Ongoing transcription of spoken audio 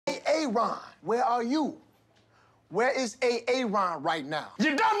Aaron? Where are you? Where is Aaron right now?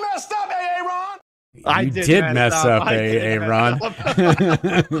 You done messed up, Aaron! I did mess up, Aaron.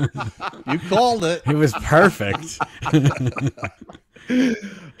 You called it. It was perfect.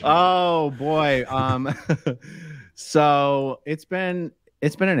 Oh boy. So it's been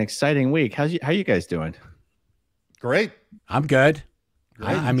an exciting week. How you guys doing? Great. I'm good.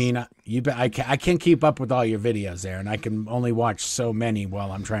 I mean, I can't keep up with all your videos there, and I can only watch so many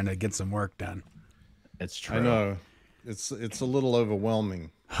while I'm trying to get some work done. It's true. I know. It's a little overwhelming.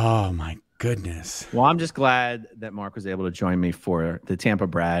 Oh my goodness. Well, I'm just glad that Mark was able to join me for the Tampa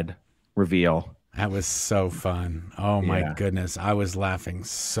Brad reveal. That was so fun. Oh my goodness. I was laughing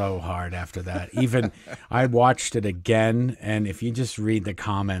so hard after that. Even I watched it again, and if you just read the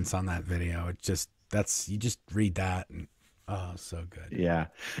comments on that video, you just read that and oh, so good. Yeah.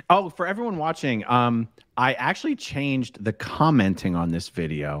 Oh, for everyone watching, I actually changed the commenting on this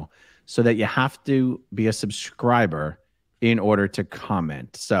video so that you have to be a subscriber in order to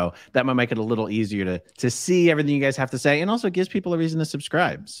comment. So that might make it a little easier to see everything you guys have to say, and also gives people a reason to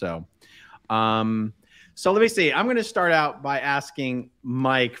subscribe. So so let me see. I'm going to start out by asking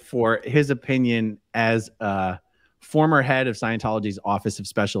Mike for his opinion as a former head of Scientology's Office of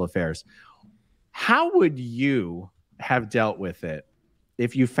Special Affairs. How would you have dealt with it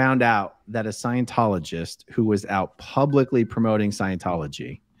if you found out that a Scientologist who was out publicly promoting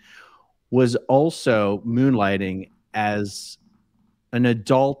Scientology was also moonlighting as an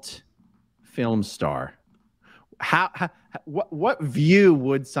adult film star? What view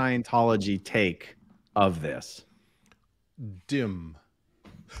would Scientology take of this? Dim.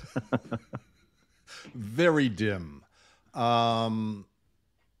 Very dim.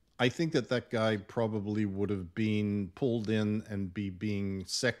 I think that guy probably would have been pulled in and being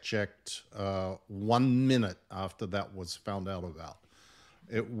sec checked 1 minute after that was found out about.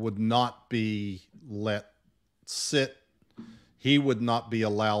 It would not be let sit. He would not be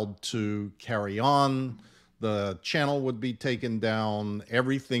allowed to carry on. The channel would be taken down.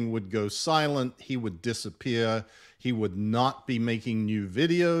 Everything would go silent. He would disappear. He would not be making new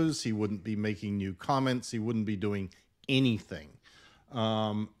videos. He wouldn't be making new comments. He wouldn't be doing anything.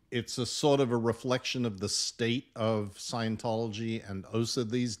 It's a sort of a reflection of the state of Scientology and OSA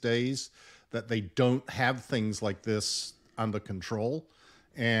these days, that they don't have things like this under control.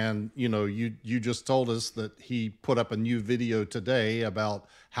 And, you know, you just told us that he put up a new video today about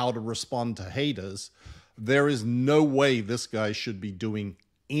how to respond to haters. There is no way this guy should be doing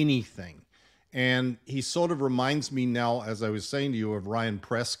anything. And he sort of reminds me now, as I was saying to you, of Ryan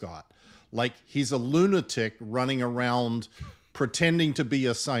Prescott. Like, he's a lunatic running around pretending to be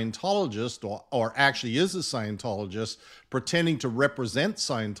a Scientologist, or actually is a Scientologist, pretending to represent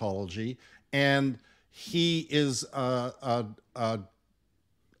Scientology. And he is a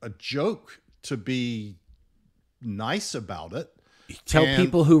joke to be nice about it. Tell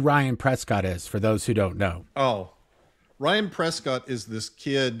people who Ryan Prescott is, for those who don't know. Oh, Ryan Prescott is this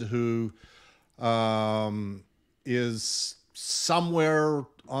kid who is somewhere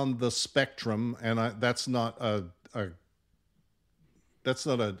on the spectrum, and that's not a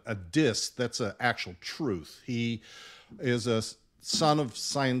diss. That's an actual truth. He is a son of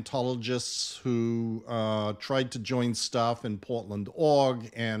Scientologists who tried to join staff in Portland,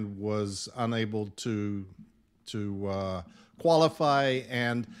 Oregon, and was unable to qualify,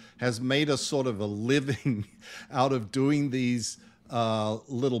 and has made a sort of a living out of doing these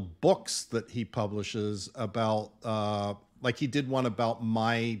little books that he publishes about, like he did one about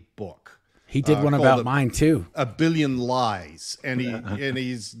my book. He did one about mine too. A Billion Lies, and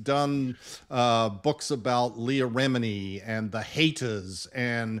he's done books about Leah Remini and the haters,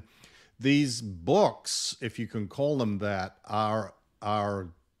 and these books, if you can call them that, are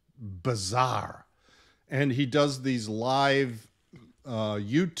bizarre. And he does these live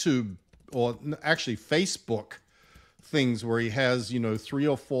YouTube, or actually Facebook things, where he has, you know, 3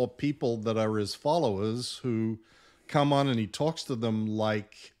 or 4 people that are his followers who come on, and he talks to them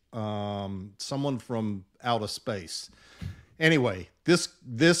like someone from outer space. Anyway,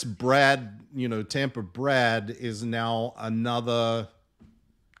 this Brad, you know, Tampa Brad, is now another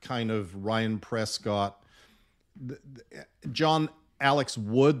kind of Ryan Prescott. John Alex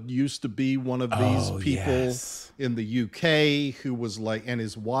Wood used to be one of these people in the UK who was like, and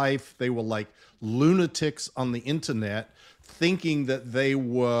his wife, they were like lunatics on the internet, thinking that they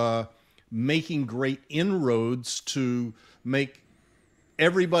were making great inroads to make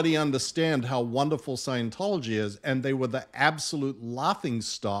everybody understand how wonderful Scientology is. And they were the absolute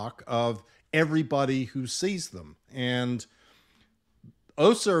laughingstock of everybody who sees them. And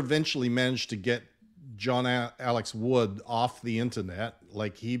OSA eventually managed to get Alex Wood off the internet.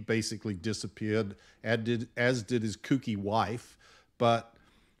 Like, he basically disappeared, as did his kooky wife. But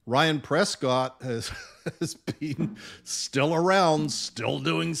Ryan Prescott has been still around, still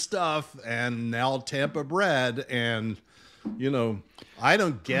doing stuff, and now Tampa Brad, and I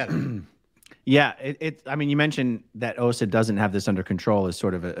don't get it. Yeah, I mean, you mentioned that OSA doesn't have this under control is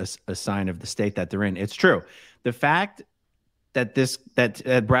sort of a sign of the state that they're in. It's true. The fact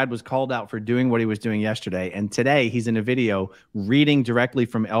that Brad was called out for doing what he was doing yesterday, and today he's in a video reading directly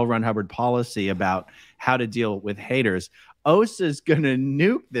from L. Ron Hubbard policy about how to deal with haters. OSA's gonna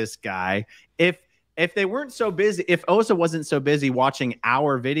nuke this guy if they weren't so busy. If OSA wasn't so busy watching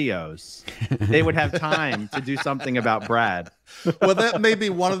our videos, they would have time to do something about Brad. Well, that may be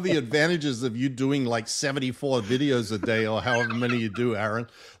one of the advantages of you doing like 74 videos a day, or however many you do, Aaron.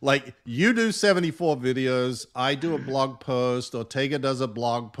 Like, you do 74 videos, I do a blog post, Ortega does a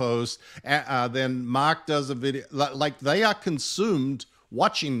blog post, then Mark does a video. Like, they are consumed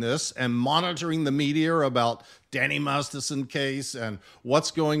watching this and monitoring the media about Danny Masterson case and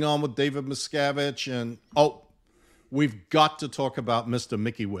what's going on with David Miscavige. And we've got to talk about Mr.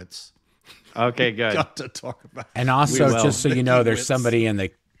 Mickey Witz. Okay, good. Got to talk about. And also, just so you know, there's Witz. somebody in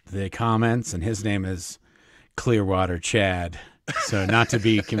the comments, and his name is Clearwater Chad. So not to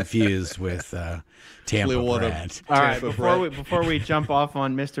be confused with Tampa Brad. All right, before we jump off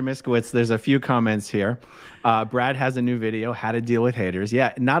on Mr. Miskowitz, there's a few comments here. Brad has a new video, How to Deal with Haters.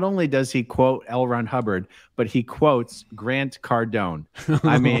 Yeah, not only does he quote L. Ron Hubbard, but he quotes Grant Cardone.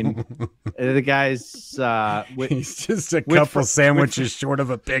 I mean, the guy's... he's just a couple sandwiches short of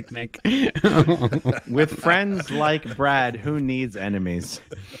a picnic. With friends like Brad, who needs enemies?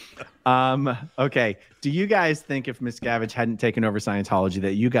 Okay. Do you guys think if Miscavige hadn't taken over Scientology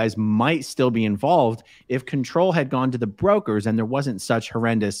that you guys might still be involved if control had gone to the brokers and there wasn't such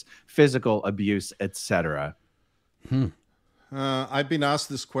horrendous physical abuse, etc.? I've been asked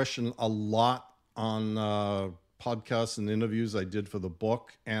this question a lot on podcasts and interviews I did for the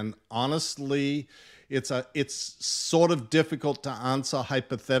book. And honestly, it's sort of difficult to answer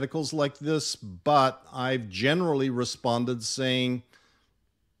hypotheticals like this, but I've generally responded saying,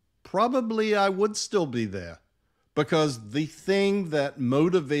 probably I would still be there, because the thing that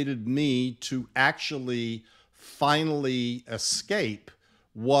motivated me to actually finally escape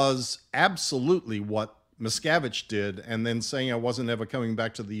was absolutely what Miscavige did, and then saying I wasn't ever coming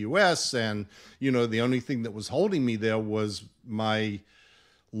back to the U.S. and, the only thing that was holding me there was my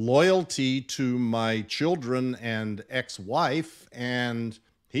loyalty to my children and ex-wife, and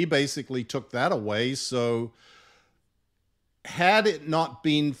he basically took that away. So had it not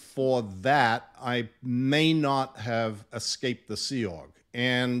been for that, I may not have escaped the Sea Org.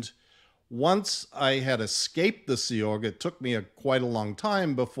 And once I had escaped the Sea Org, it took me quite a long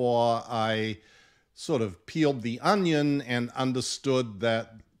time before I sort of peeled the onion and understood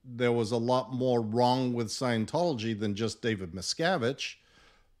that there was a lot more wrong with Scientology than just David Miscavige.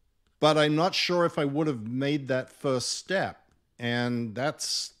 But I'm not sure if I would have made that first step. And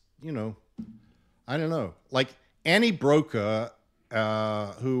that's, I don't know. Like, Annie Broeker,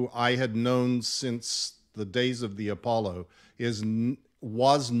 who I had known since the days of the Apollo,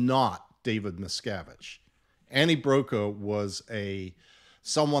 was not David Miscavige. Annie Broeker was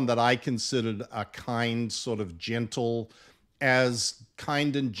someone that I considered a kind, sort of gentle, as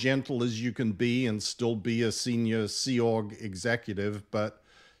kind and gentle as you can be and still be a senior Sea Org executive, but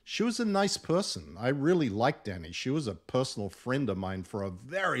she was a nice person. I really liked Annie. She was a personal friend of mine for a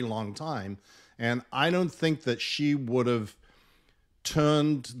very long time. And I don't think that she would have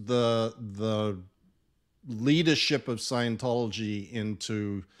turned the leadership of Scientology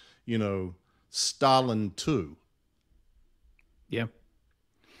into, Stalin 2. Yeah.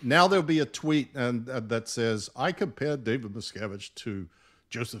 Now there'll be a tweet that says, I compared David Miscavige to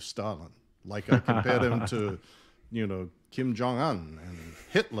Joseph Stalin. Like I compared him to, Kim Jong-un and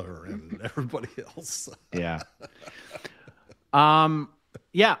Hitler and everybody else. Yeah.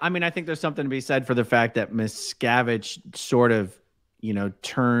 Yeah, I mean, I think there's something to be said for the fact that Miscavige sort of,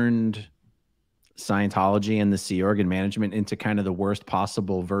 turned Scientology and the Sea Org and management into kind of the worst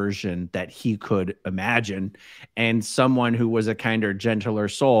possible version that he could imagine. And someone who was a kinder, gentler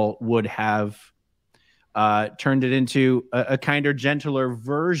soul would have turned it into a kinder, gentler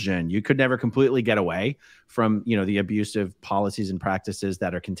version. You could never completely get away from, the abusive policies and practices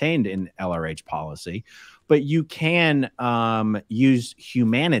that are contained in LRH policy. But you can use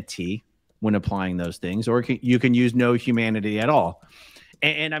humanity when applying those things, or you can use no humanity at all.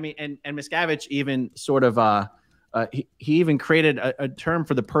 And I mean, and Miscavige even sort of, he even created a term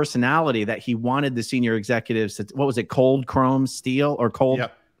for the personality that he wanted the senior executives to, what was it, cold chrome steel or cold?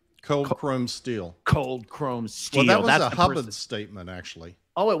 Yep. Cold chrome steel. Cold chrome steel. Well, that was That's a Hubbard statement, actually.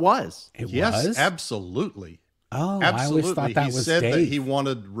 Oh, it was? Yes, was? absolutely. Oh, Absolutely. I always thought that he was said Dave. that he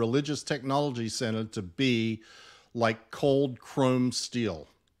wanted Religious Technology Center to be like cold chrome steel.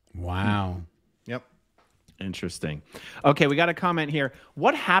 Wow. Yep. Interesting. Okay, we got a comment here.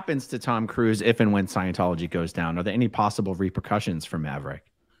 What happens to Tom Cruise if and when Scientology goes down? Are there any possible repercussions for Maverick?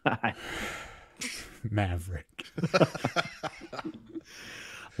 Maverick.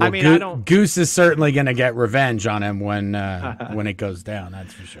 I mean, I don't. Goose is certainly going to get revenge on him when it goes down.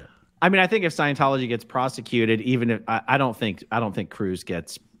 That's for sure. I mean, I think if Scientology gets prosecuted, even if I don't think Cruise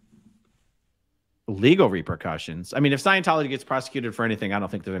gets legal repercussions. I mean, if Scientology gets prosecuted for anything, I don't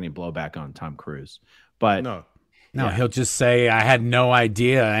think there's any blowback on Tom Cruise. But No, yeah. He'll just say, "I had no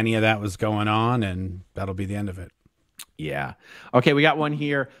idea any of that was going on," and that'll be the end of it. Yeah. Okay, we got one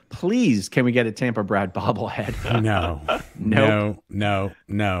here. Please, can we get a Tampa Brad bobblehead? No, Nope.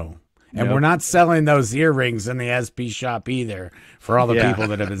 no. And Nope. we're not selling those earrings in the SP shop either for all the people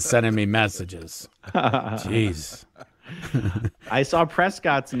that have been sending me messages. Jeez. I saw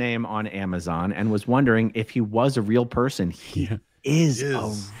Prescott's name on Amazon and was wondering if he was a real person. He is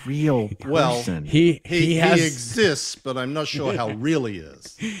a real person. Well, He exists, but I'm not sure how real he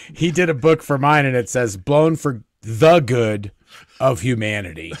is. He did a book for mine, and it says "Blown for the Good of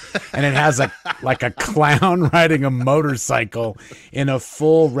Humanity," and it has a clown riding a motorcycle in a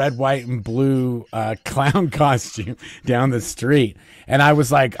full red, white, and blue clown costume down the street. And I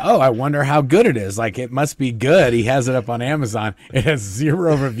was like, "Oh, I wonder how good it is. Like, it must be good." He has it up on Amazon. It has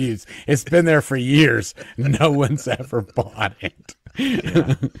 0 reviews. It's been there for years. No one's ever bought it.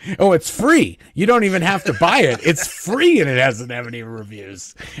 Yeah. Oh, it's free. You don't even have to buy it. It's free, and it doesn't have any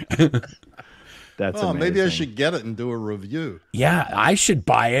reviews. That's Oh, amazing. maybe I should get it and do a review. Yeah, I should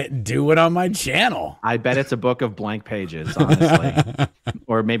buy it and do it on my channel. I bet it's a book of blank pages, honestly.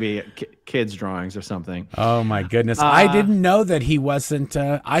 Or maybe kids' drawings or something. Oh, my goodness. I didn't know that he wasn't.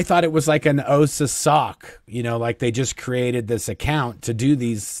 I thought it was like an OSA sock, like they just created this account to do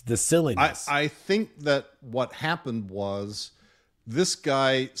the silliness. I think that what happened was this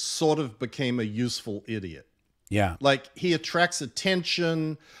guy sort of became a useful idiot. Yeah. Like, he attracts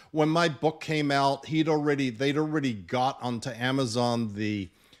attention. When my book came out, they'd already got onto Amazon the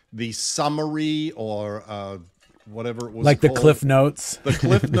summary or whatever it was, like called. the Cliff Notes. The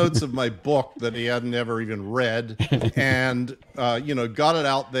Cliff Notes of my book that he had never even read, and got it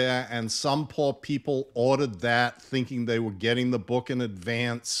out there. And some poor people ordered that, thinking they were getting the book in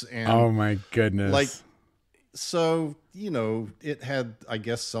advance. And Oh my goodness. So, it had, I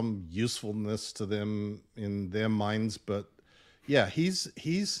guess, some usefulness to them in their minds, but yeah, he's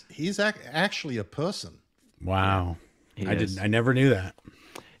actually a person. Wow. He I is. didn't. I never knew that.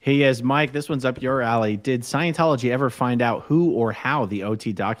 He is. Mike, this one's up your alley. Did Scientology ever find out who or how the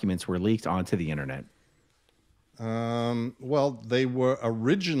OT documents were leaked onto the internet? Well, they were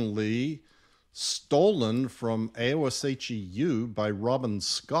originally stolen from AOSHEU by Robin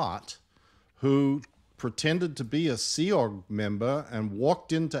Scott, who pretended to be a Sea Org member and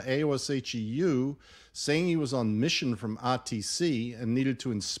walked into AOSHEU saying he was on mission from RTC and needed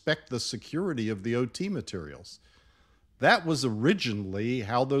to inspect the security of the OT materials. That was originally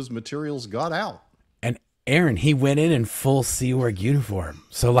how those materials got out. And Aaron, he went in full Sea Org uniform.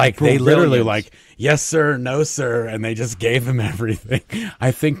 So they literally yes, sir, no, sir. And they just gave him everything. I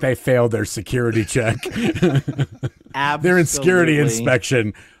think they failed their security check. Their security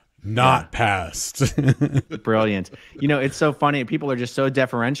inspection not passed. Brilliant. It's so funny. People are just so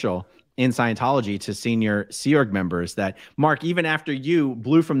deferential in Scientology to senior Sea Org members that, Mark, even after you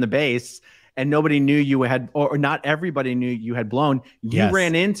blew from the base and nobody knew you had, or not everybody knew you had blown, you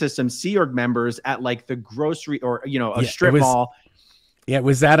ran into some Sea Org members at the grocery or, a strip mall. Yeah, it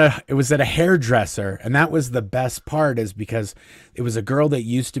was at a hairdresser, and that was the best part, is because it was a girl that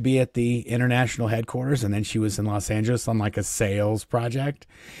used to be at the international headquarters, and then she was in Los Angeles on a sales project.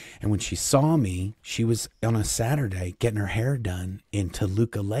 And when she saw me, she was on a Saturday getting her hair done in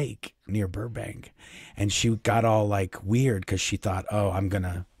Toluca Lake near Burbank, and she got all weird because she thought, oh, I'm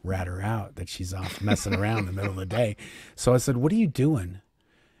gonna rat her out that she's off messing around in the middle of the day. So I said, what are you doing?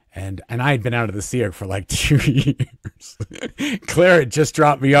 And I had been out of the Sea Org for 2 years. Claire had just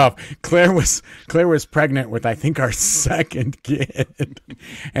dropped me off. Claire was pregnant with, I think, our second kid.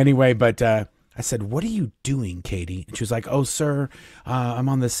 Anyway, but I said, what are you doing, Katie? And she was like, oh, sir, I'm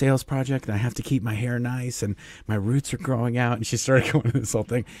on this sales project and I have to keep my hair nice and my roots are growing out. And she started going into this whole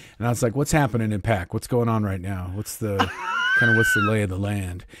thing. And I was like, what's happening in PAC? What's going on right now? What's the lay of the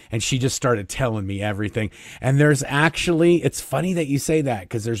land? And she just started telling me everything. And there's actually, it's funny that you say that,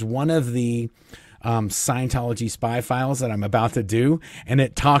 because there's one of the Scientology spy files that I'm about to do, and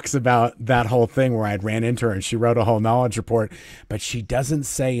it talks about that whole thing where I'd ran into her and she wrote a whole knowledge report, but she doesn't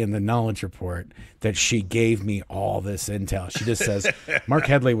say in the knowledge report that she gave me all this intel. She just says, Mark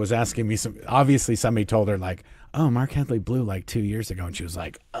Headley was asking me some, obviously somebody told her like, oh, Mark Headley blew like 2 years ago. And she was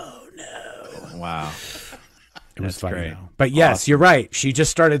like, oh no. Wow. It was funny though. But yes, you're right. She just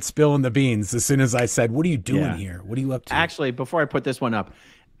started spilling the beans as soon as I said, what are you doing here? What are you up to? Actually, before I put this one up,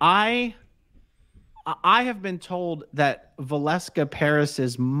 I have been told that Valeska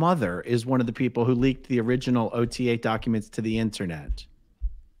Paris's mother is one of the people who leaked the original OTA documents to the internet.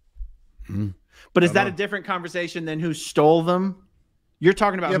 But is that a different conversation than who stole them? You're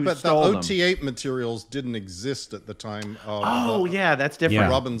talking about who stole them. Yeah, but the OTA materials didn't exist at the time of that's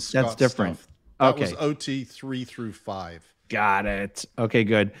different. Robin Scott That's different. Stuff. That was OT 3 through 5. Got it. Okay,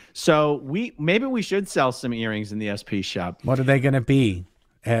 good. So maybe we should sell some earrings in the SP shop. What are they going to be?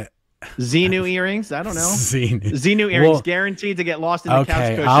 Xenu earrings? I don't know. Xenu earrings, Well, guaranteed to get lost in the couch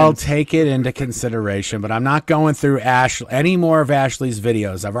cushions. I'll take it into consideration, but I'm not going through any more of Ashley's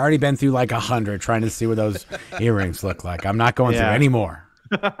videos. I've already been through like 100 trying to see what those earrings look like. I'm not going through any more.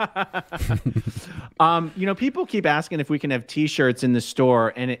 People keep asking if we can have T-shirts in the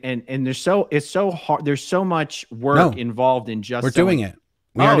store, and it's so hard. There's so much work involved in just. We're doing it.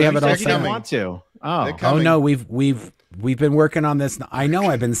 We already have it all set. set. You didn't want to. Oh no, we've been working on this. I know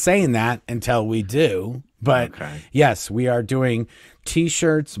I've been saying that until we do, but yes, we are doing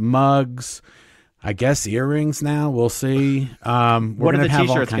T-shirts, mugs. I guess earrings now. We'll see. What are the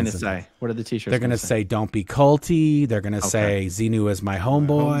T-shirts going to say? What are the T-shirts? They're going to say, "Don't be culty." They're going to say, "Xenu is my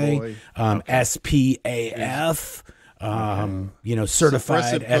homeboy." SPAF.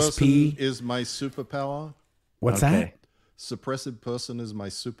 Certified SP is my superpower. What's that? Suppressive person is my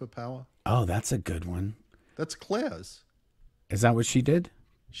superpower. Oh, that's a good one. That's Claire's. Is that what she did?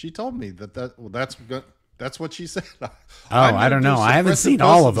 She told me that's what she said. I don't know. I haven't seen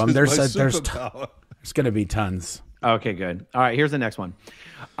all of them. There's going to be tons. Okay, good. All right, here's the next one.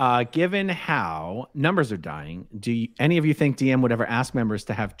 Given how numbers are dying, any of you think DM would ever ask members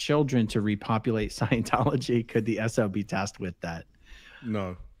to have children to repopulate Scientology? Could the SO be tasked with that?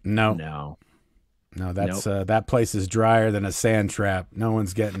 No. That's that place is drier than a sand trap. No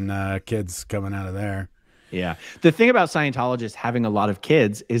one's getting kids coming out of there. Yeah. The thing about Scientologists having a lot of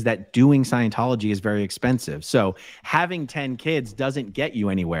kids is that doing Scientology is very expensive. So having 10 kids doesn't get you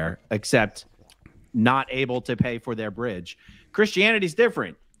anywhere except not able to pay for their bridge. Christianity's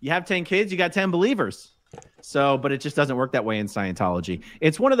different. You have 10 kids, you got 10 believers. So, but it just doesn't work that way in Scientology.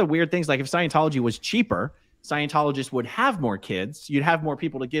 It's one of the weird things. Like if Scientology was cheaper, Scientologists would have more kids. You'd have more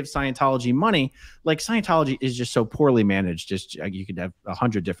people to give Scientology money. Like Scientology is just so poorly managed. Just you could have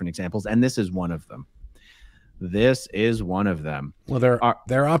 100 different examples, and this is one of them. This is one of them. Well,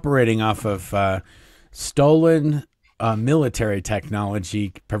 they're operating off of stolen military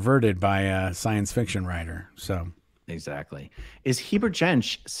technology perverted by a science fiction writer. So exactly. Is Heber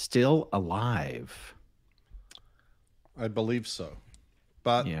Jentzsch still alive? I believe so,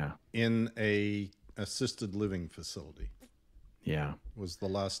 but in a assisted living facility. Yeah, was the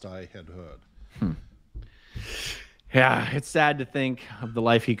last I had heard. Yeah, it's sad to think of the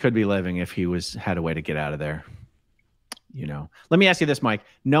life he could be living if he had a way to get out of there. Let me ask you this, Mike.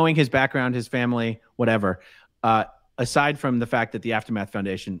 Knowing his background, his family, whatever, aside from the fact that the Aftermath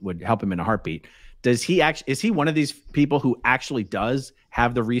Foundation would help him in a heartbeat, is he one of these people who actually does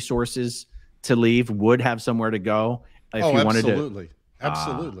have the resources to leave, would have somewhere to go if he wanted to?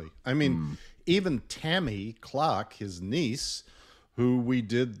 Absolutely. I mean, even Tammy Clark, his niece, who we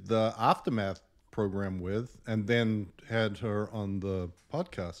did the Aftermath program with and then had her on the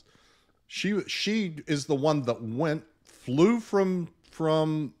podcast, she is the one that flew from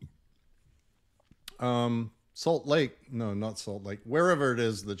Salt Lake, no, not Salt Lake, wherever it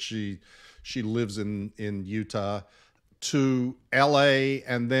is that she lives in Utah, to LA,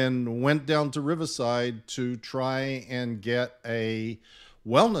 and then went down to Riverside to try and get a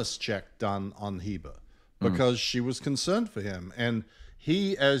wellness check done on Heber because she was concerned for him. And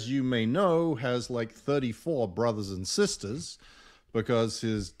he, as you may know, has like 34 brothers and sisters because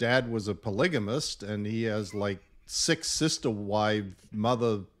his dad was a polygamist, and he has like 6 sister wife,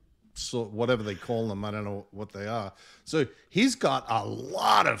 mother, so whatever they call them. I don't know what they are. So he's got a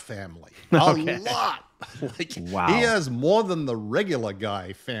lot of family, a lot. Wow. He has more than the regular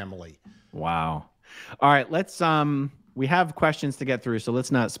guy family. Wow. All right, let's we have questions to get through, so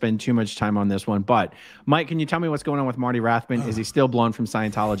let's not spend too much time on this one. But Mike, can you tell me what's going on with Marty Rathbun? Is he still blown from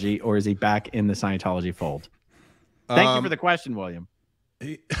Scientology, or is he back in the Scientology fold? Thank you for the question, William.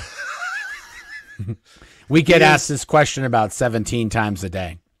 We get asked this question about 17 times a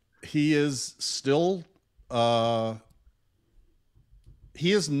day. he is still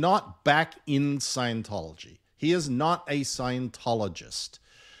he is not back in Scientology. He is not a Scientologist.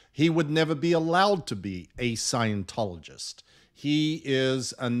 He would never be allowed to be a Scientologist. He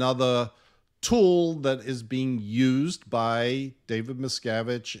is another tool that is being used by David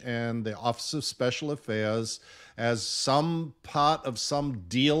Miscavige and the Office of Special Affairs as some part of some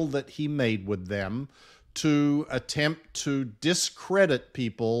deal that he made with them to attempt to discredit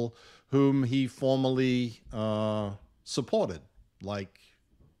people whom he formerly supported, like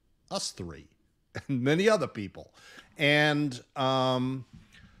us three and many other people. And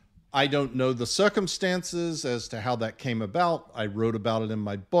I don't know the circumstances as to how that came about. I wrote about it in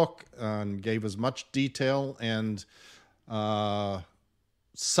my book and gave as much detail and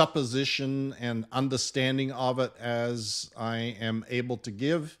supposition and understanding of it as I am able to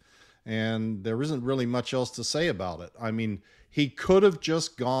give. And there isn't really much else to say about it. I mean, he could have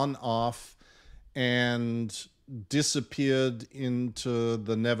just gone off and disappeared into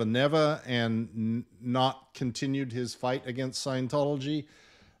the never never and not continued his fight against Scientology.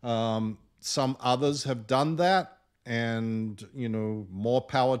 Some others have done that, and, you know, more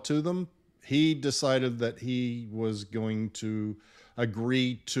power to them. He decided that he was going to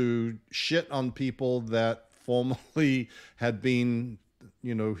agree to shit on people that formerly had been,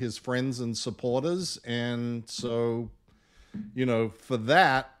 you know, his friends and supporters. And so, you know, for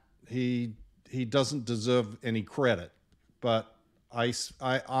that, he doesn't deserve any credit. But I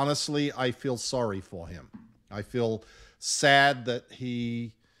honestly, I feel sorry for him. I feel sad that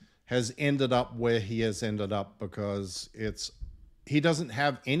he has ended up where he has ended up, because he doesn't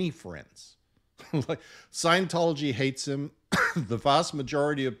have any friends. Like, Scientology hates him. The vast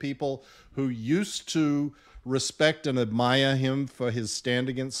majority of people who used to respect and admire him for his stand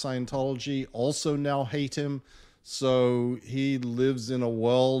against Scientology also now hate him. So he lives in a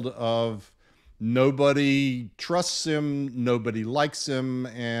world of nobody trusts him, nobody likes him,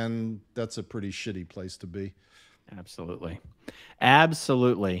 and that's a pretty shitty place to be. Absolutely.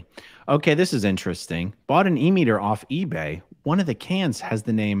 Absolutely. Okay, this is interesting. Bought an e-meter off eBay. One of the cans has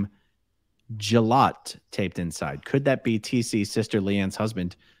the name Gillot taped inside. Could that be TC's sister Leanne's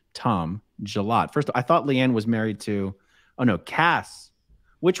husband, Tom Gillot? First, I thought Leanne was married to, oh no, Cass.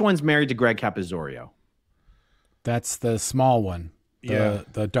 Which one's married to Greg Capizzorio? That's the small one.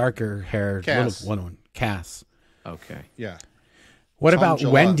 The darker haired little one. Cass. Okay. Yeah. What Tom about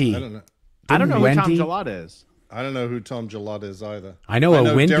Gillot. Wendy? I don't know who Wendy? Tom Gillot is. I don't know who Tom Gillot is either. I know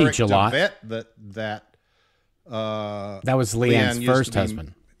a Wendy Derek Gillot. that was Leanne's Leanne first used to be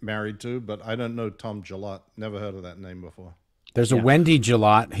husband. married to, but I don't know Tom Gillot. Never heard of that name before. There's a Wendy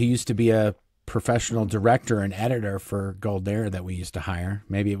Gillot who used to be a professional director and editor for Goldair that we used to hire.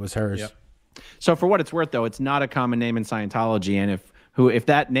 Maybe it was hers. Yep. So for what it's worth, though, it's not a common name in Scientology, and if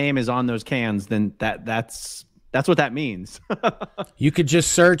that name is on those cans, then that's what that means. You could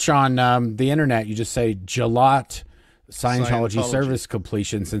just search on the internet. You just say Gillot Scientology service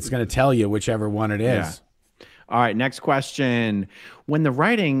completions. It's going to tell you whichever one it is. Yeah. All right, next question. When the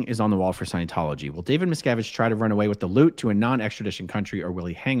writing is on the wall for Scientology, will David Miscavige try to run away with the loot to a non-extradition country, or will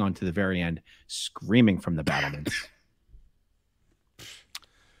he hang on to the very end, screaming from the battlements?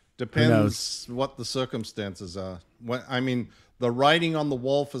 Depends what the circumstances are. I mean, the writing on the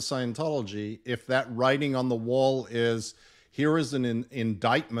wall for Scientology, if that writing on the wall is, here is an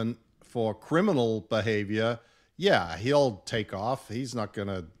indictment for criminal behavior, yeah, he'll take off. He's not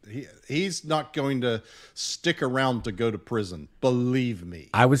gonna stick around to go to prison. Believe me.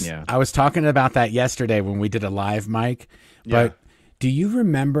 I was talking about that yesterday when we did a live mic. But do you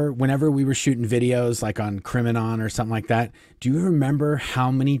remember whenever we were shooting videos like on Criminon or something like that? Do you remember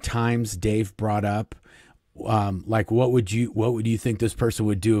how many times Dave brought up, like, what would you think this person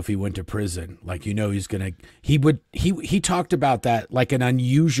would do if he went to prison? Like, you know, he talked about that like an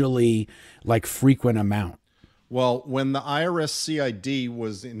unusually like frequent amount. Well, when the IRS CID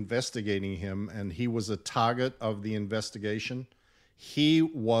was investigating him and he was a target of the investigation, he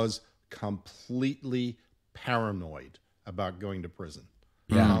was completely paranoid about going to prison.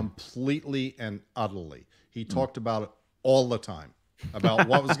 Yeah. Completely and utterly. He talked about it all the time, about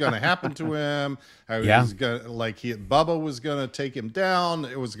what was going to happen to him, how he was going to, Bubba was going to take him down.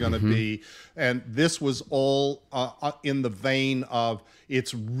 It was going to be, and this was all in the vein of,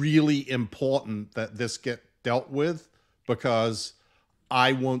 it's really important that this get dealt with because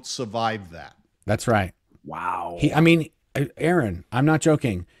I won't survive that. That's right. Wow. Aaron, I'm not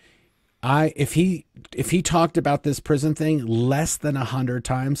joking. If he talked about this prison thing less than 100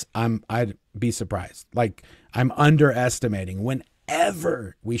 times, I'd be surprised. Like, I'm underestimating.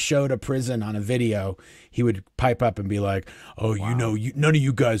 whenever we showed a prison on a video, he would pipe up and be like, oh, you know, none of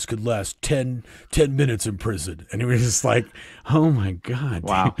you guys could last 10 minutes in prison. And it was just like, oh my God.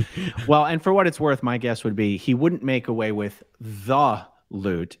 Wow. Well, and for what it's worth, my guess would be he wouldn't make away with the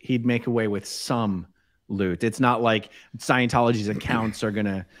loot. He'd make away with some loot. It's not like Scientology's accounts are going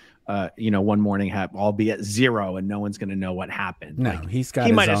to, one morning all be at zero and no one's going to know what happened. No, like, he's got he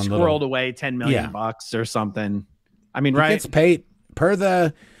his might have own squirreled away 10 million bucks or something. I mean, he gets paid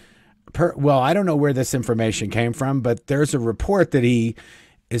well, I don't know where this information came from, but there's a report that he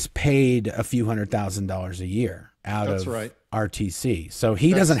is paid a few $100,000 a year out of RTC. So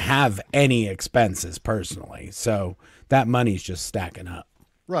he doesn't have any expenses personally. So that money's just stacking up.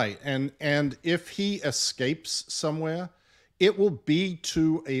 Right. And if he escapes somewhere, it will be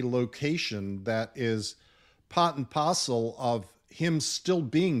to a location that is part and parcel of him still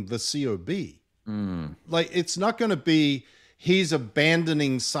being the COB. Like, it's not going to be he's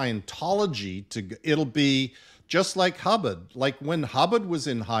abandoning Scientology it'll be just like Hubbard. Like when Hubbard was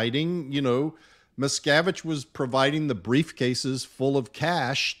in hiding, Miscavige was providing the briefcases full of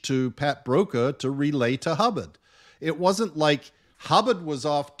cash to Pat Broeker to relay to Hubbard. It wasn't like Hubbard was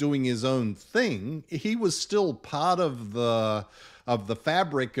off doing his own thing. He was still part of the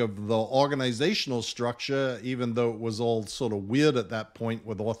fabric of the organizational structure, even though it was all sort of weird at that point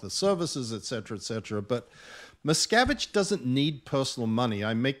with author services, et cetera, et cetera. But Miscavige doesn't need personal money.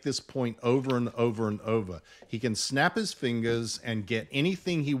 I make this point over and over and over. He can snap his fingers and get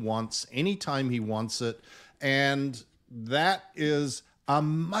anything he wants, anytime he wants it. And that is a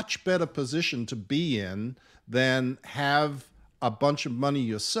much better position to be in than have a bunch of money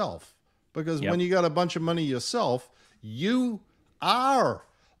yourself. Because when you got a bunch of money yourself, you are,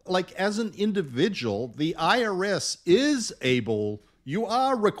 like, as an individual, the IRS is able, you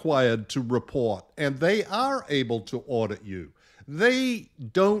are required to report, and they are able to audit you. They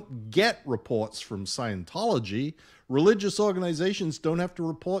don't get reports from Scientology. Religious organizations don't have to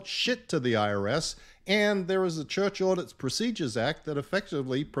report shit to the IRS, and there is a Church Audits Procedures Act that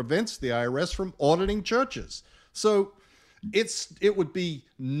effectively prevents the IRS from auditing churches. So it would be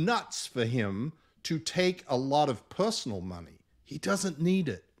nuts for him to take a lot of personal money. He doesn't need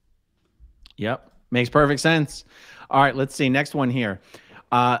it. Yep. Makes perfect sense. All right, let's see. Next one here.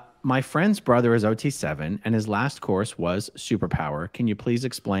 My friend's brother is OT7 and his last course was Superpower. Can you please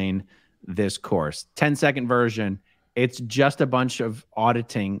explain this course? 10-second version. It's just a bunch of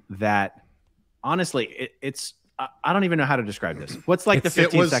auditing that, honestly, it's I don't even know how to describe this. What's like the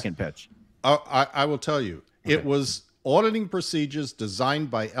 15-second pitch? I will tell you. Okay. It was auditing procedures designed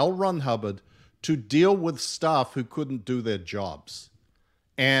by L. Ron Hubbard to deal with staff who couldn't do their jobs.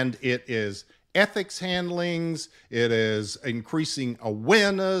 And it is ethics handlings, it is increasing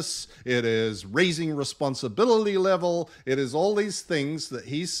awareness, it is raising responsibility level, it is all these things that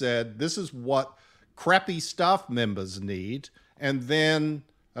he said, this is what crappy staff members need. And then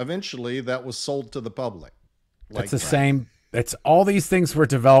eventually that was sold to the public. That's the same. It's all these things were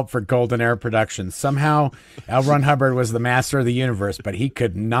developed for Golden Era Productions. Somehow L. Ron Hubbard was the master of the universe, but he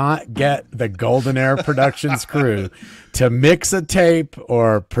could not get the Golden Era Productions crew to mix a tape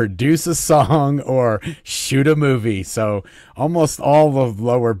or produce a song or shoot a movie. So almost all of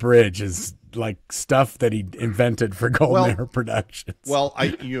Lower Bridge is like stuff that he invented for Golden Era Productions. Well,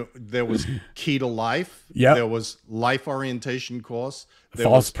 there was Key to Life. Yep. There was Life Orientation Course. There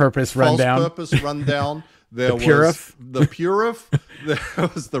False Purpose Rundown. False Purpose Rundown. There was the Purif. There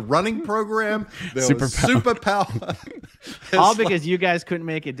was the running program. There was Superpower. All because you guys couldn't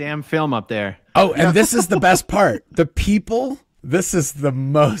make a damn film up there. Oh, and this is the best part. The people, this is the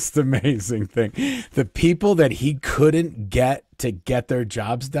most amazing thing. The people that he couldn't get to get their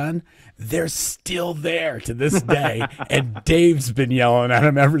jobs done, they're still there to this day. And Dave's been yelling at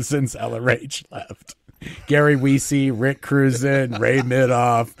him ever since LRH left. Gary Weesey, Rick Cruzen, Ray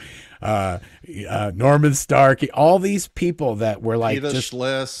Midoff, Norman Starkey, all these people that were like Peter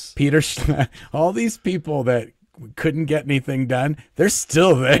Schless, all these people that couldn't get anything done, they're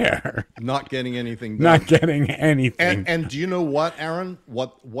still there. Not getting anything done. Not getting anything. And do you know what, Aaron?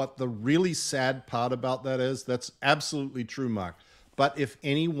 What the really sad part about that is? That's absolutely true, Mark. But if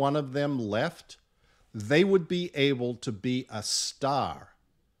any one of them left, they would be able to be a star.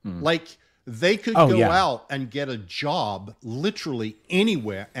 Like, they could go out and get a job literally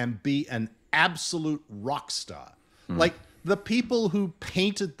anywhere and be an absolute rock star. Like the people who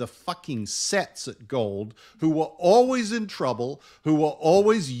painted the fucking sets at Gold, who were always in trouble, who were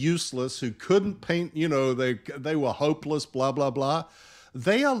always useless, who couldn't paint, they were hopeless, blah, blah, blah.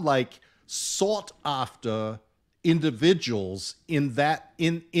 They are like sought after individuals in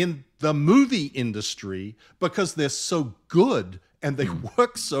the movie industry because they're so good and they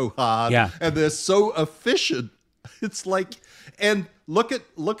work so hard, and they're so efficient. It's like, and look at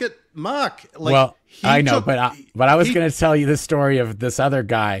Mark. Like, well, I know, but I was going to tell you the story of this other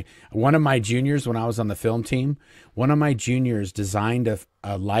guy. One of my juniors, when I was on the film team, one of my juniors designed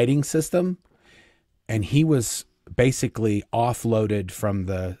a lighting system, and he was basically offloaded from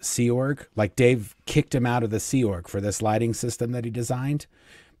the Sea Org. Like, Dave kicked him out of the Sea Org for this lighting system that he designed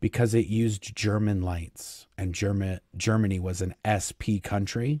because it used German lights, and Germany was an SP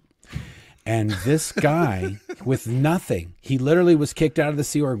country. And this guy, with nothing, he literally was kicked out of the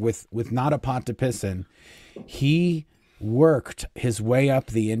Sea Org with not a pot to piss in. He worked his way up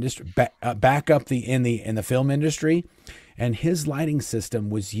the industry, back up in the film industry, and his lighting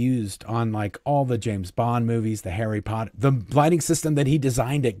system was used on like all the James Bond movies, the Harry Potter. The lighting system that he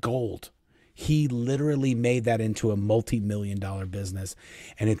designed at Gold, he literally made that into a multi-million-dollar business,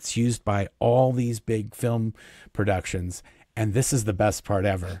 and it's used by all these big film productions. And this is the best part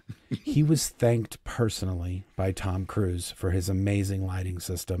ever. He was thanked personally by Tom Cruise for his amazing lighting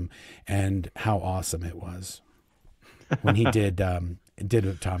system and how awesome it was when he did a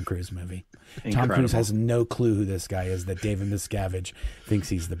Tom Cruise movie. Incredible. Tom Cruise has no clue who this guy is, that David Miscavige thinks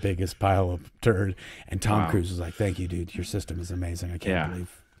he's the biggest pile of turd. And Tom Cruise was like, thank you, dude. Your system is amazing. I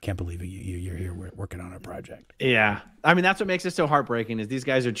can't believe you're here working on a project. Yeah. I mean, that's what makes it so heartbreaking is these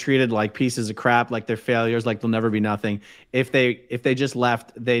guys are treated like pieces of crap, like they're failures, like they'll never be nothing. If they just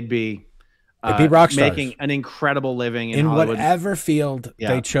left, they'd be rock stars, making an incredible living in Hollywood. Whatever field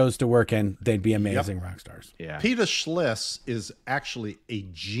they chose to work in, they'd be amazing rock stars. Yeah. Peter Schless is actually a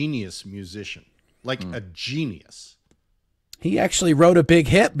genius musician, like a genius. He actually wrote a big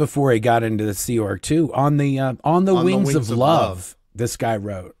hit before he got into the Sea Org too. On the Wings of Love. This guy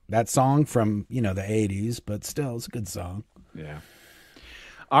wrote that song from, the 80s, but still, it's a good song. Yeah.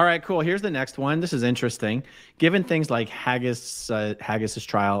 All right, cool. Here's the next one. This is interesting. Given things like Haggis's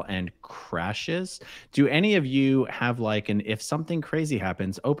trial and crashes, do any of you have like an if something crazy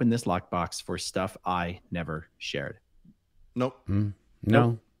happens, open this lockbox for stuff I never shared? Nope. No.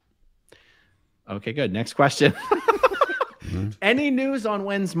 Nope. Okay, good. Next question. Any news on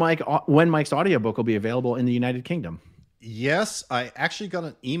when Mike's audiobook will be available in the United Kingdom? Yes, I actually got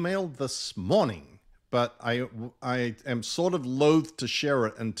an email this morning, but I am sort of loath to share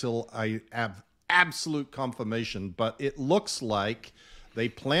it until I have absolute confirmation. But it looks like they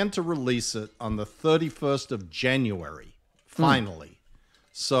plan to release it on the 31st of January, finally.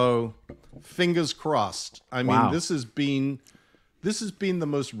 So, fingers crossed. I mean, this has been the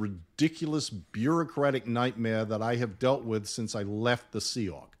most ridiculous bureaucratic nightmare that I have dealt with since I left the Sea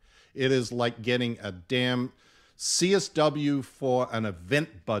Org. It is like getting a damn CSW for an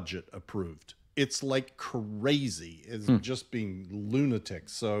event budget approved. It's like crazy. It's just being lunatic.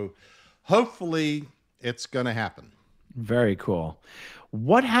 So hopefully it's going to happen. Very cool.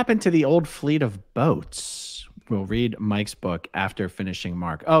 What happened to the old fleet of boats? We'll read Mike's book after finishing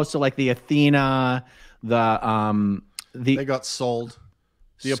Mark. Oh, so like the Athena, they got sold.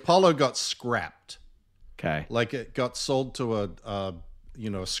 The Apollo got scrapped. Okay. Like it got sold to a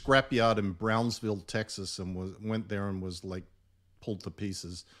scrapyard in Brownsville, Texas, and went there and was like pulled to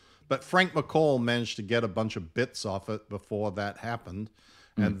pieces. But Frank McCall managed to get a bunch of bits off it before that happened.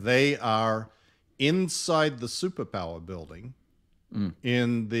 And they are inside the Superpower building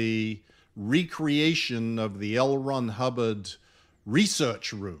in the recreation of the L. Ron Hubbard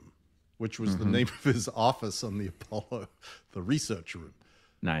research room, which was the name of his office on the Apollo, the research room.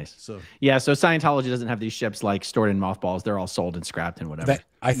 Nice. So Scientology doesn't have these ships like stored in mothballs. They're all sold and scrapped and whatever.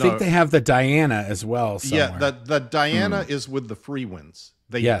 I think they have the Diana as well somewhere. Yeah, the Diana is with the Freewinds.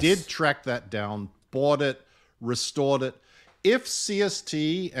 They did track that down, bought it, restored it. If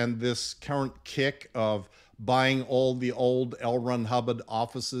CST and this current kick of buying all the old L. Ron Hubbard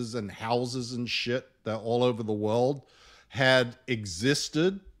offices and houses and shit that all over the world had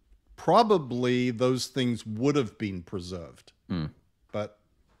existed, probably those things would have been preserved. But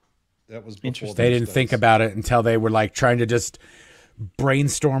that was before they didn't think about it until they were like trying to just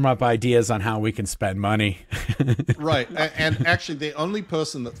brainstorm up ideas on how we can spend money. Right. And actually the only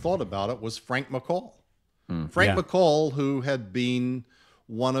person that thought about it was Frank McCall. Frank McCall, who had been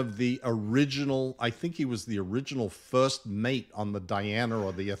one of the original, I think he was the original first mate on the Diana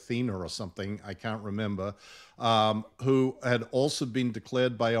or the Athena or something, I can't remember, who had also been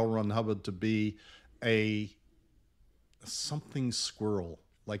declared by L. Ron Hubbard to be a something squirrel,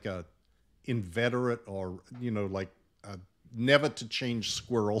 like a inveterate or, like a never to change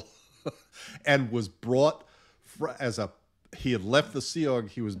squirrel, and was brought he had left the Sea Org.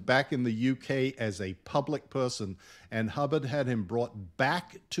 He was back in the UK as a public person, and Hubbard had him brought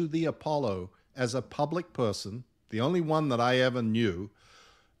back to the Apollo as a public person the only one that I ever knew,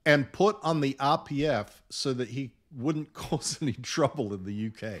 and put on the RPF so that he wouldn't cause any trouble in the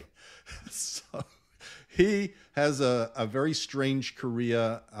UK. So he has a very strange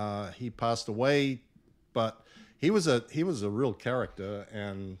career. He passed away, but he was a real character,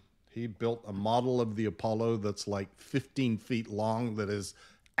 and he built a model of the Apollo that's like 15 feet long that is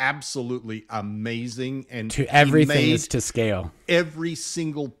absolutely amazing, and to everything is to scale. Every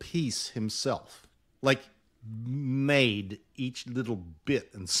single piece himself, like made each little bit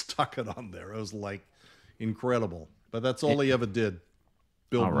and stuck it on there. It was like incredible. But that's all he ever did.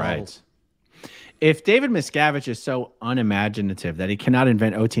 Build models. If David Miscavige is so unimaginative that he cannot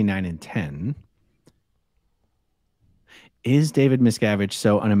invent OT 9 and 10, is David Miscavige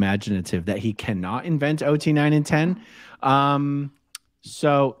so unimaginative that he cannot invent OT 9 and 10?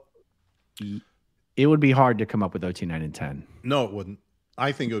 So it would be hard to come up with OT 9 and 10. No, it wouldn't.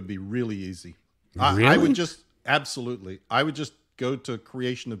 I think it would be really easy. Really? I would just, absolutely. I would just go to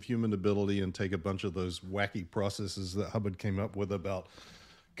creation of human ability and take a bunch of those wacky processes that Hubbard came up with about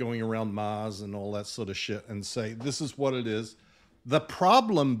going around Mars and all that sort of shit and say, this is what it is. The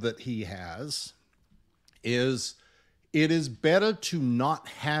problem that he has is it is better to not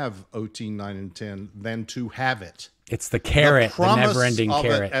have OT 9 and 10 than to have it. It's the carrot, the never-ending of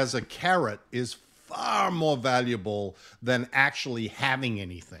carrot. It as a carrot is far more valuable than actually having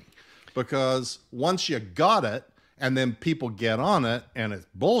anything. Because once you got it, and then people get on it, and it's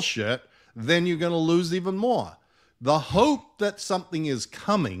bullshit, then you're going to lose even more. The hope that something is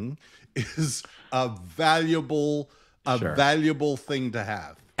coming is a valuable thing to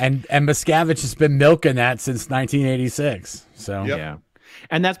have. And Miscavige has been milking that since 1986. So yeah.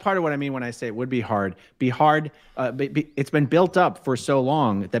 And that's part of what I mean when I say it would be hard. It's been built up for so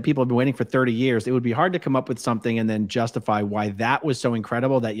long that people have been waiting for 30 years. It would be hard to come up with something and then justify why that was so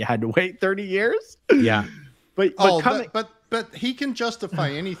incredible that you had to wait 30 years. Yeah. But he can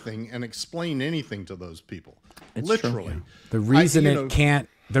justify anything and explain anything to those people. It's literally. True. The reason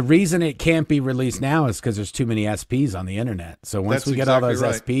the reason it can't be released now is because there's too many SPs on the internet. So once we get all those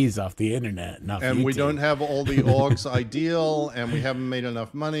SPs off the internet, and YouTube, we don't have all the orgs ideal, and we haven't made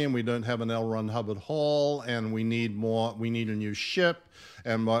enough money, and we don't have an L. Ron Hubbard Hall, and we need more. We need a new ship,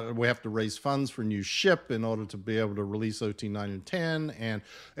 and we have to raise funds for a new ship in order to be able to release OT 9 and 10. And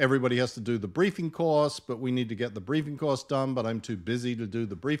everybody has to do the briefing course, but we need to get the briefing course done. But I'm too busy to do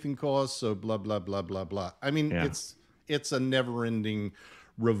the briefing course, so blah blah blah blah blah. I mean, it's a never-ending,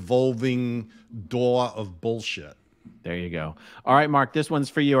 revolving door of bullshit. There you go. All right, Mark, this one's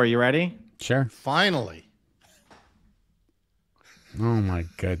for you. Are you ready? Sure. Finally. Oh my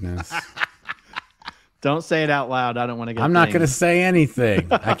goodness. Don't say it out loud. I don't want to get I'm not going to say anything.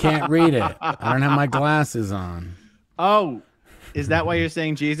 I can't read it. I don't have my glasses on. Oh, is that why you're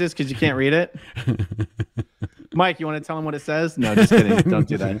saying Jesus? Because you can't read it? Mike, you want to tell him what it says? No, just kidding. Don't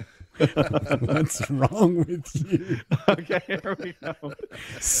do that. What's wrong with you? Okay, here we go.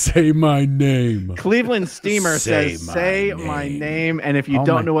 Say my name. Cleveland Steamer says, say my name. And if you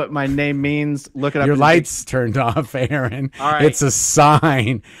don't know what my name means, look it up. Your light's turned off, Aaron. All right. It's a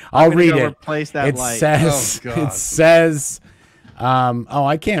sign. I'll read it. Replace that light. It says,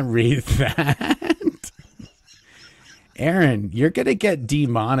 I can't read that. Aaron, you're going to get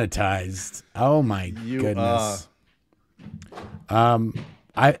demonetized. Oh my goodness.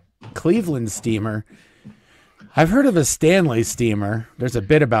 Cleveland Steamer. I've heard of a Stanley Steamer. There's a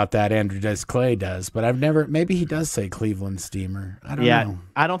bit about that Andrew Dice Clay does, but I've never, maybe he does say Cleveland Steamer. I don't know.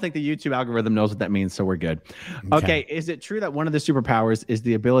 I don't think the YouTube algorithm knows what that means, so we're good. Okay. Is it true that one of the superpowers is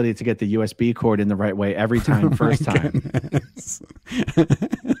the ability to get the USB cord in the right way every time, first time?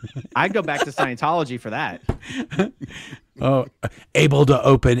 I'd go back to Scientology for that. Oh, able to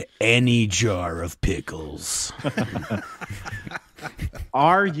open any jar of pickles.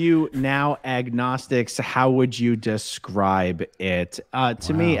 Are you now agnostics? How would you describe it?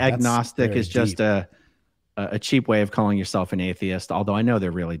 To me, agnostic is just a cheap way of calling yourself an atheist, although I know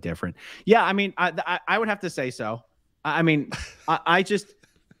they're really different. Yeah, I mean, I would have to say so. I mean, I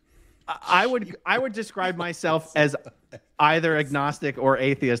would describe myself as either agnostic or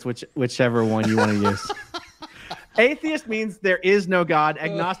atheist, whichever one you want to use. Atheist means there is no God.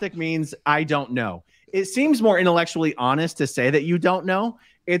 Agnostic means I don't know. It seems more intellectually honest to say that you don't know.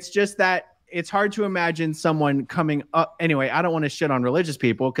 It's just that it's hard to imagine someone coming up. Anyway, I don't want to shit on religious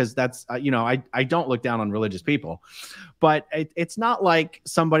people because that's, I don't look down on religious people. But it's not like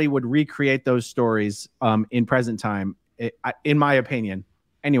somebody would recreate those stories in present time, in my opinion.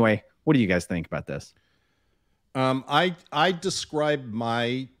 Anyway, what do you guys think about this? I describe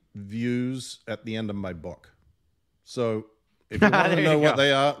my views at the end of my book. So If you want to know what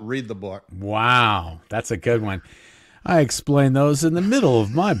they are, read the book. Wow, that's a good one. I explain those in the middle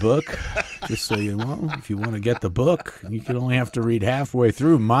of my book, just so you know. If you want to get the book, you can only have to read halfway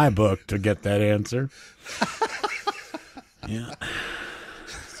through my book to get that answer. Yeah.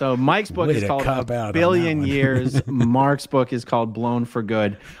 So Mike's book is called A Billion Years. Mark's book is called Blown for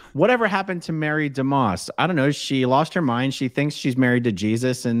Good. Whatever happened to Mary DeMoss? I don't know. She lost her mind. She thinks she's married to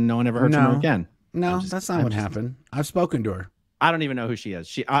Jesus, and no one ever heard from her again. No, that's not what happened. I've spoken to her. I don't even know who she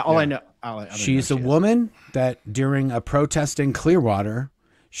is. I know. She's a woman that during a protest in Clearwater,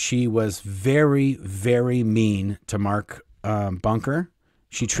 she was very, very mean to Mark Bunker.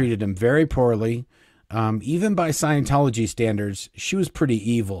 She treated him very poorly. Even by Scientology standards, she was pretty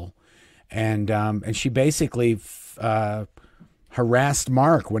evil. And she basically harassed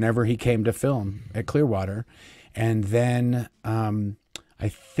Mark whenever he came to film at Clearwater. And then I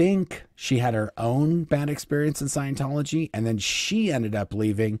think she had her own bad experience in Scientology, and then she ended up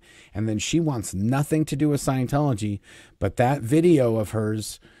leaving, and then she wants nothing to do with Scientology. But that video of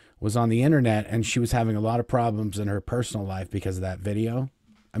hers was on the internet, and she was having a lot of problems in her personal life because of that video.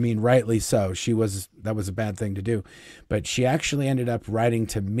 I mean, rightly so. That was a bad thing to do. But she actually ended up writing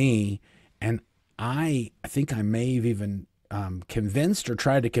to me, and I think I may have even convinced or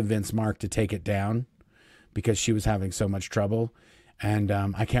tried to convince Mark to take it down because she was having so much trouble. And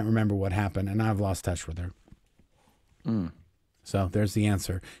I can't remember what happened, and I've lost touch with her. So there's the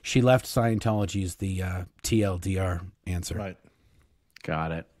answer. She left Scientology is the TLDR answer. Right.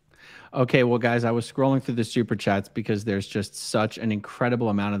 Got it. Okay, well, guys, I was scrolling through the super chats because there's just such an incredible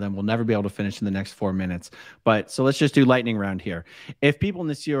amount of them. We'll never be able to finish in the next 4 minutes. But so let's just do lightning round here. If people in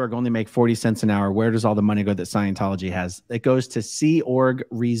this year are going to make 40 cents an hour, where does all the money go that Scientology has? It goes to Sea Org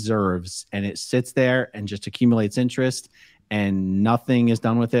Reserves, and it sits there and just accumulates interest, and nothing is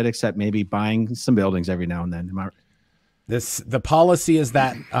done with it except maybe buying some buildings every now and then. Am I The policy is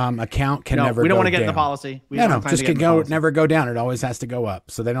that account can never go down. We don't want to get in the policy. Just can never go down. It always has to go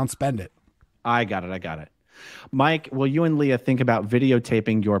up, so they don't spend it. I got it. Mike, will you and Leah think about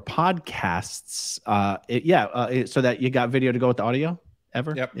videotaping your podcasts? So that you got video to go with the audio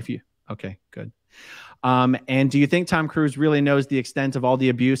ever? Yep. Okay, good. And do you think Tom Cruise really knows the extent of all the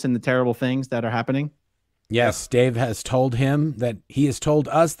abuse and the terrible things that are happening? Yes, Dave has told him that he has told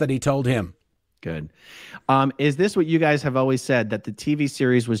us that he told him. Good. Is this what you guys have always said, that the TV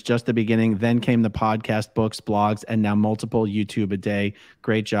series was just the beginning, then came the podcast, books, blogs, and now multiple YouTube a day?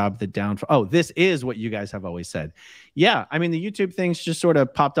 Great job. The downfall. Oh, this is what you guys have always said. Yeah, I mean, the YouTube things just sort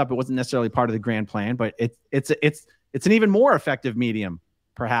of popped up. It wasn't necessarily part of the grand plan, but it's an even more effective medium,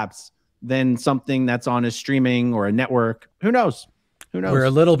 perhaps, than something that's on a streaming or a network. Who knows? We're a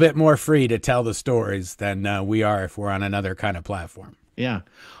little bit more free to tell the stories than we are if we're on another kind of platform. Yeah.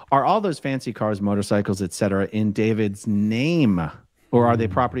 Are all those fancy cars, motorcycles, etc., in David's name, or are they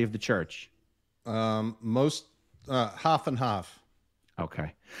property of the church? Most half and half.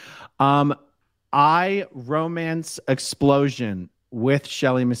 Okay. I romance explosion with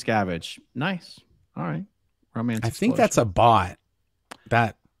Shelley Miscavige. Nice. All right. Romance. I think that's a bot.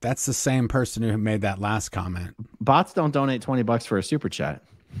 That's the same person who made that last comment. Bots don't donate $20 for a super chat.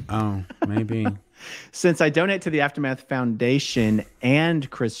 Oh, maybe. Since I donate to the Aftermath Foundation and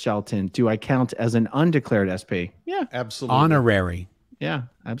Chris Shelton, do I count as an undeclared SP? Yeah. Absolutely. Honorary. Yeah,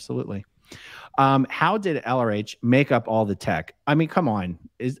 absolutely. How did LRH make up all the tech? I mean, come on.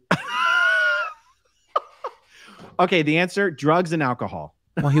 Okay, the answer, drugs and alcohol.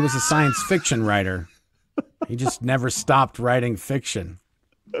 Well, he was a science fiction writer. He just never stopped writing fiction.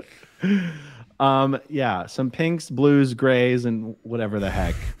 Yeah, some pinks, blues, grays, and whatever the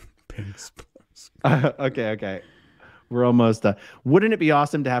heck. Pinks, blues. Okay. We're almost done. Wouldn't it be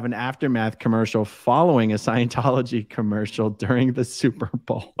awesome to have an Aftermath commercial following a Scientology commercial during the Super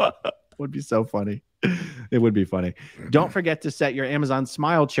Bowl? Would be so funny. It would be funny. Don't forget to set your Amazon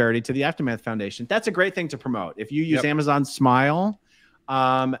Smile charity to the Aftermath Foundation. That's a great thing to promote. If you use Amazon Smile,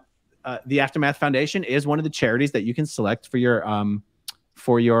 the Aftermath Foundation is one of the charities that you can select for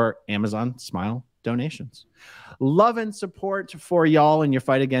your Amazon Smile donations. Love and support for y'all in your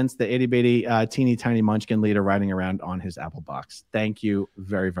fight against the itty bitty teeny tiny munchkin leader riding around on his Apple box. Thank you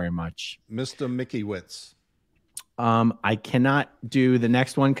very, very much. Mr. Mickey Witz. I cannot do the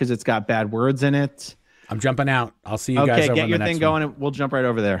next one because it's got bad words in it. I'm jumping out. I'll see you guys over the next one. Okay, get your thing going and we'll jump right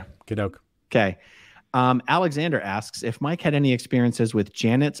over there. Kidok. Okay. Alexander asks if Mike had any experiences with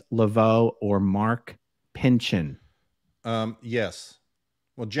Janet Laveau or Mark Pynchon. Yes.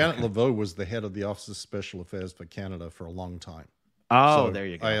 Well, Janet Laveau was the head of the Office of Special Affairs for Canada for a long time. Oh, so there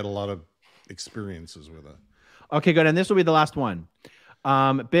you go. I had a lot of experiences with her. Okay, good. And this will be the last one.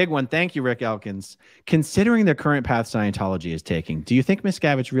 Big one. Thank you, Rick Elkins. Considering the current path Scientology is taking, do you think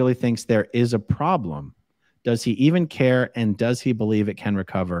Miscavige really thinks there is a problem? Does he even care? And does he believe it can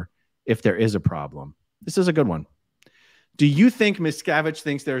recover if there is a problem? This is a good one. Do you think Miscavige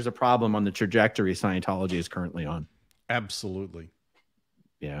thinks there's a problem on the trajectory Scientology is currently on? Absolutely.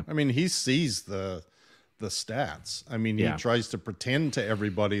 Yeah. I mean, he sees the stats. I mean, he tries to pretend to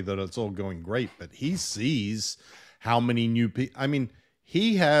everybody that it's all going great, but he sees how many new people. I mean,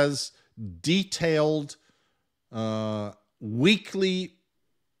 he has detailed weekly,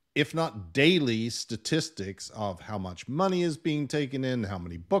 if not daily, statistics of how much money is being taken in, how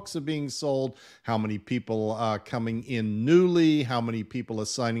many books are being sold, how many people are coming in newly, how many people are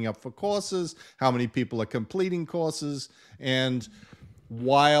signing up for courses, how many people are completing courses. And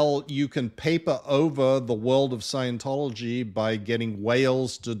while you can paper over the world of Scientology by getting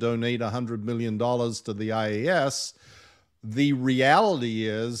whales to donate $100 million to the IAS, the reality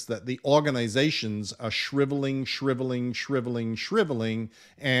is that the organizations are shriveling,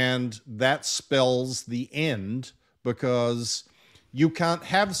 and that spells the end, because you can't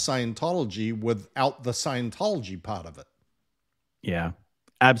have Scientology without the Scientology part of it. Yeah,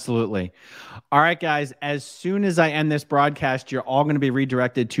 absolutely. All right, guys, as soon as I end this broadcast, you're all going to be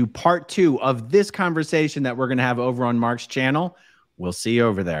redirected to part 2 of this conversation that we're going to have over on Mark's channel. We'll see you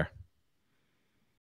over there.